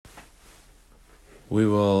We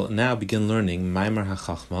will now begin learning Maimer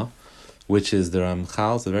HaChachma, which is the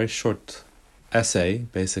Ramchal's a very short essay,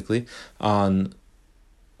 basically, on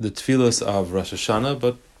the tefillos of Rosh Hashanah,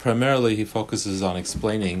 but primarily he focuses on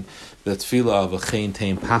explaining the tefillah of V'chein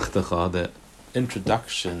Tein Pachtecha, the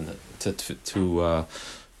introduction to Rosh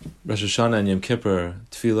Hashanah and Yom Kippur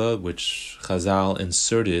tefillah, which Chazal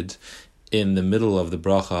inserted in the middle of the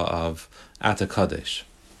bracha of Ata Kadesh.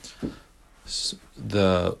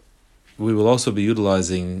 We will also be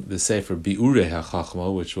utilizing the Sefer Bi'urei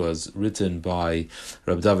HaChachma, which was written by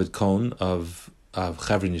Rab David Cohn of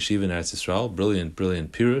Chevron Yeshiva in Eretz Yisrael. Brilliant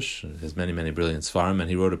Pirush. Has many brilliant Svarim, and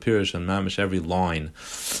he wrote a Pirush on mamish every line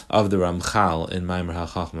of the Ramchal in Maimer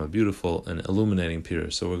HaChachma. Beautiful and illuminating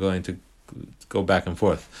Pirush. So we're going to go back and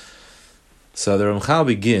forth. So the Ramchal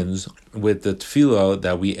begins with the tefillah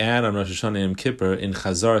that we add on Rosh Hashanah and Yom Kippur in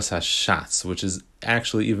Chazaras HaShatz, which is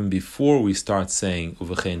actually even before we start saying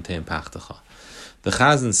Uv'chein Tein Pachtecha. The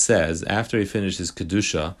Chazan says, after he finishes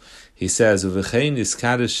Kedusha, he says, Uv'chein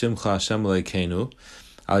Yiskadesh Shimcha Hashem Elokeinu,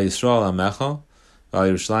 Al Yisrael Amecha, Al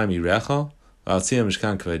Yerushalayim Yirecha, Al Tziyam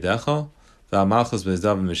Mishkan Kvedecha, Al Malchus Beis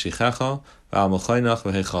David Meshichecha, Al Melchoinach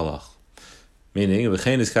V'Hechalach. Meaning,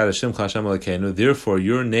 Uv'chein Yiskadesh Shimcha Hashem Elokeinu, therefore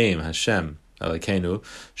your name, Hashem Elokeinu,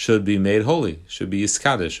 should be made holy, should be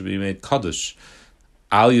Yiskadesh, should be made Kadosh.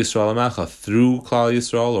 Al Yisrael Amecha, through Klal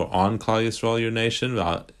Yisrael or on Klal Yisrael, your nation,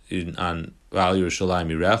 on Al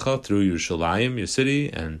Yerushalayim Yirecha, through Yerushalayim, your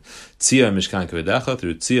city, and Tziyah Mishkan Kvedecha,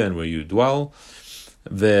 through Tziyah where you dwell,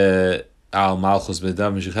 the Al Malchus Beis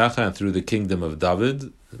David Meshichecha, and through the kingdom of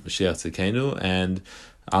David, Mashiach Tzidkenu, and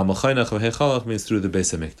Al Melchoinach V'Hechalach means through the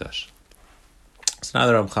Beis HaMikdash. So now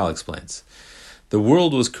the Ramchal explains. The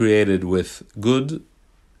world was created with good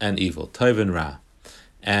and evil, Tov and Ra.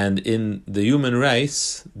 And in the human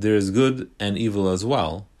race, there is good and evil as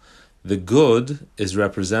well. The good is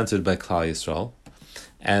represented by Klal Yisrael,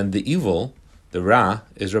 and the evil, the Ra,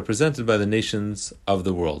 is represented by the nations of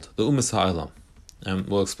the world, the Umas Ha'olam. And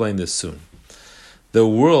we'll explain this soon. The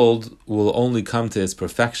world will only come to its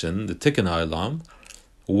perfection, the Tikkun Ha'olam,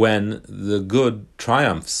 when the good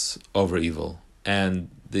triumphs over evil, and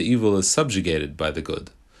the evil is subjugated by the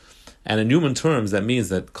good. And in human terms, that means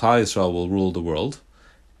that Klal Yisrael will rule the world,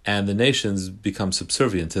 and the nations become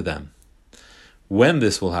subservient to them. When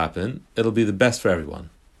this will happen, it'll be the best for everyone.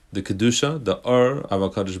 The Kedusha, the Ur of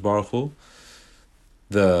HaKadosh Baruch Hu,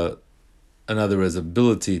 in other words,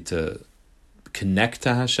 ability to connect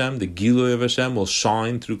to Hashem, the Gilui of Hashem will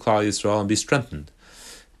shine through Klal Yisrael and be strengthened.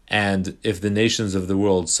 And if the nations of the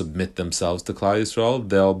world submit themselves to Klal Yisrael,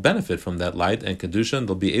 they'll benefit from that light and Kedusha, and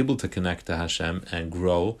they'll be able to connect to Hashem and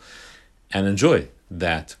grow and enjoy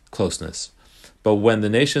that closeness. But when the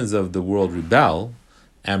nations of the world rebel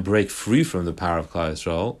and break free from the power of Klal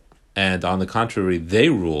Yisrael, and on the contrary, they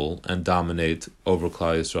rule and dominate over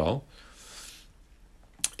Klal Yisrael,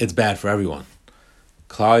 it's bad for everyone.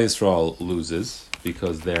 Klal Yisrael loses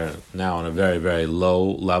because they're now on a very, very low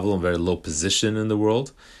level, a very low position in the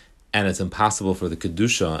world, and it's impossible for the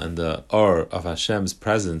Kedusha and the Ur of Hashem's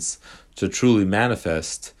presence to truly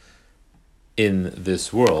manifest in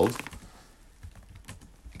this world,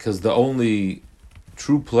 because the only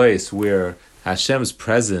true place where Hashem's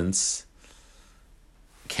presence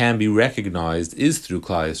can be recognized is through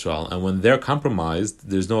Klal Yisrael, and when they're compromised,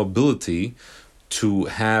 there's no ability to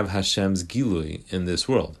have Hashem's Gilui in this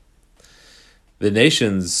world. The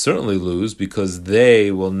nations certainly lose because they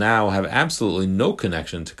will now have absolutely no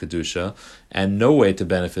connection to Kedusha and no way to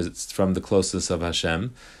benefit from the closeness of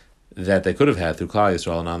Hashem that they could have had through Klal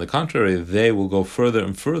Yisrael, and on the contrary, they will go further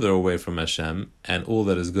and further away from Hashem and all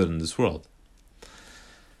that is good in this world.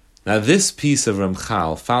 Now, this piece of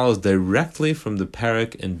Ramchal follows directly from the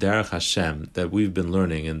parak in Derech Hashem that we've been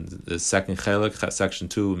learning in the second Chelek, section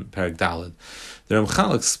 2, in parak Daled. The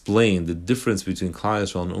Ramchal explained the difference between Klal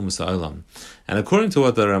Yisrael and Umas Ha'olam. And according to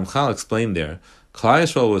what the Ramchal explained there, Klal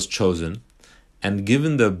Yisrael was chosen and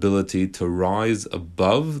given the ability to rise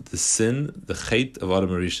above the sin, the Chet of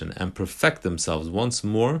Adam HaRishon, and perfect themselves once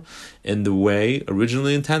more in the way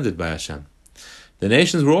originally intended by Hashem. The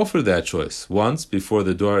nations were offered that choice. Once, before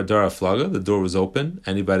the Dor HaFlaga, the door was open,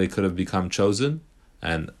 anybody could have become chosen,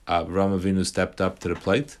 and Avraham Avinu stepped up to the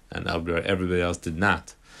plate, and everybody else did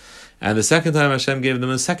not. And the second time Hashem gave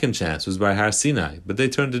them a second chance was by Har Sinai, but they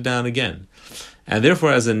turned it down again. And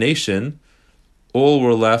therefore, as a nation, all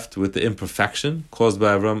were left with the imperfection caused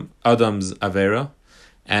by Adam's Avera,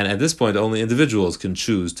 and at this point, only individuals can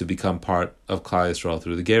choose to become part of Klal Yisrael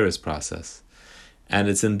through the Geras process. And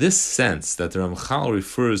it's in this sense that the Ramchal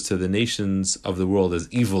refers to the nations of the world as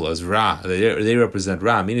evil, as Ra. They represent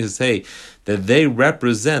Ra, meaning to say that they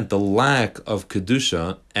represent the lack of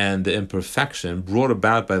Kedusha and the imperfection brought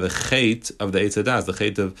about by the Chait of the Eitz Hadas, the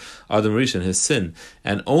Chait of Adam Rishon, his sin.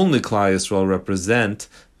 And only Klal Yisrael represent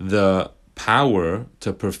the power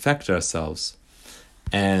to perfect ourselves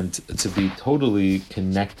and to be totally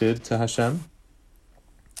connected to Hashem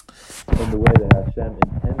in the way that Hashem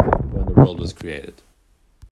intended when the world was created.